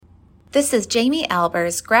This is Jamie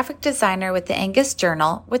Albers, graphic designer with the Angus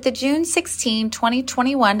Journal, with the June 16,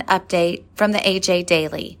 2021 update from the AJ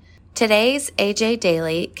Daily. Today's AJ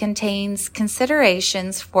Daily contains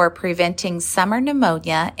considerations for preventing summer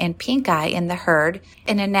pneumonia and pink eye in the herd,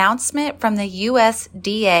 an announcement from the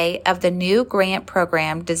USDA of the new grant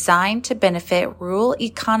program designed to benefit rural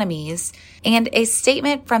economies, and a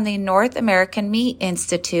statement from the North American Meat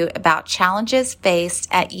Institute about challenges faced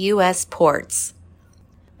at U.S. ports.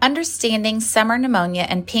 Understanding Summer Pneumonia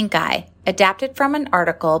and Pink Eye, adapted from an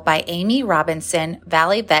article by Amy Robinson,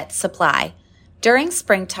 Valley Vet Supply. During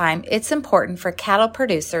springtime, it's important for cattle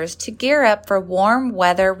producers to gear up for warm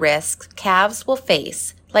weather risks calves will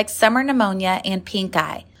face, like summer pneumonia and pink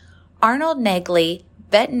eye. Arnold Nagley,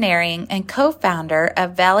 veterinarian and co-founder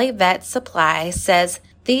of Valley Vet Supply, says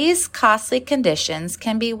these costly conditions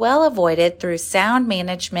can be well avoided through sound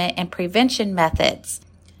management and prevention methods.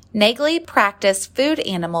 Nagley practiced food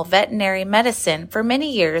animal veterinary medicine for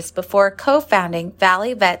many years before co-founding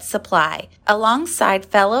Valley Vet Supply, alongside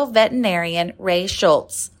fellow veterinarian Ray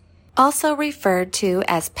Schultz, also referred to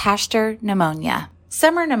as pasture pneumonia.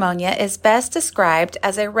 Summer pneumonia is best described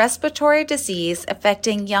as a respiratory disease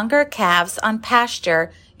affecting younger calves on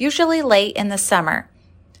pasture, usually late in the summer.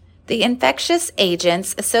 The infectious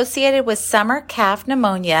agents associated with summer calf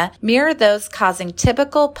pneumonia mirror those causing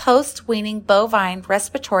typical post-weaning bovine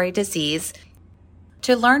respiratory disease.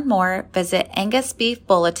 To learn more, visit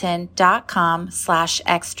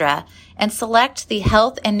angusbeefbulletin.com/extra and select the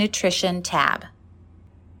Health and Nutrition tab.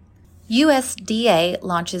 USDA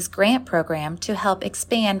launches grant program to help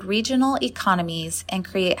expand regional economies and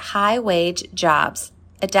create high-wage jobs,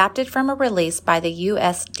 adapted from a release by the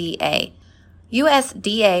USDA.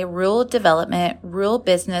 USDA Rural Development Rural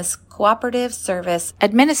Business Cooperative Service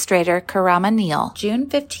Administrator Karama Neal, June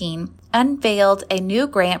 15, unveiled a new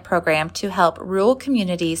grant program to help rural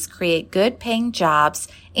communities create good-paying jobs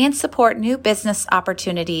and support new business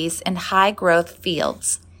opportunities in high-growth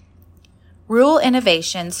fields. Rural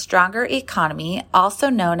Innovation Stronger Economy, also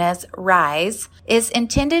known as RISE, is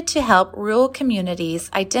intended to help rural communities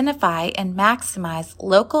identify and maximize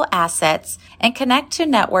local assets and connect to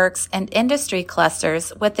networks and industry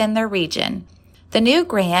clusters within their region. The new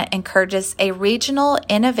grant encourages a regional,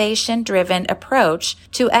 innovation-driven approach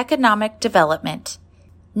to economic development.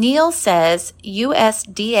 Neal says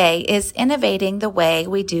USDA is innovating the way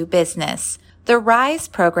we do business. The RISE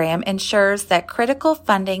program ensures that critical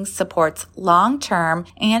funding supports long-term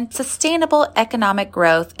and sustainable economic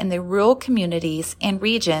growth in the rural communities and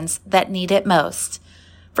regions that need it most.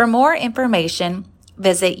 For more information,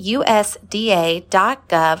 visit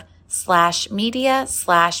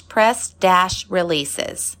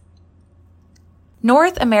usda.gov/media/press-releases.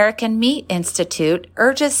 North American Meat Institute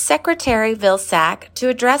urges Secretary Vilsack to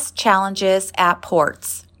address challenges at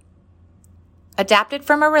ports. Adapted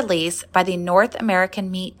from a release by the North American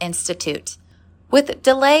Meat Institute. With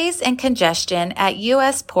delays and congestion at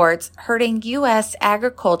U.S. ports hurting U.S.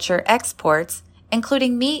 agriculture exports,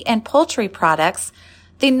 including meat and poultry products,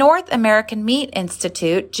 the North American Meat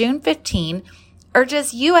Institute, June 15,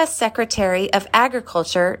 urges U.S. Secretary of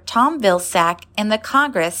Agriculture Tom Vilsack and the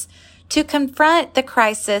Congress to confront the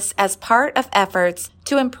crisis as part of efforts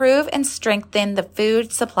to improve and strengthen the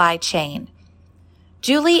food supply chain.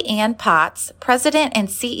 Julie Ann Potts, president and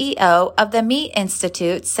CEO of the Meat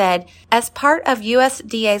Institute, said, as part of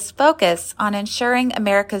USDA's focus on ensuring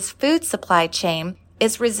America's food supply chain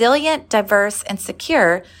is resilient, diverse, and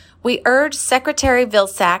secure, we urge Secretary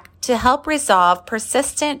Vilsack to help resolve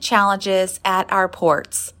persistent challenges at our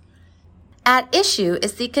ports. At issue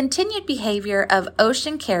is the continued behavior of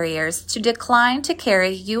ocean carriers to decline to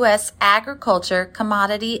carry U.S. agriculture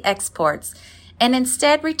commodity exports and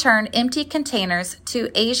instead return empty containers to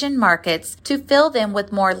Asian markets to fill them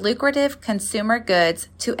with more lucrative consumer goods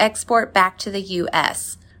to export back to the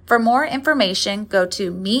U.S. For more information, go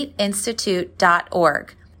to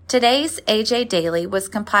meatinstitute.org. Today's AJ Daily was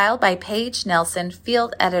compiled by Paige Nelson,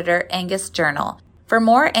 field editor, Angus Journal. For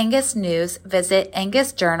more Angus news, visit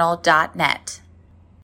angusjournal.net.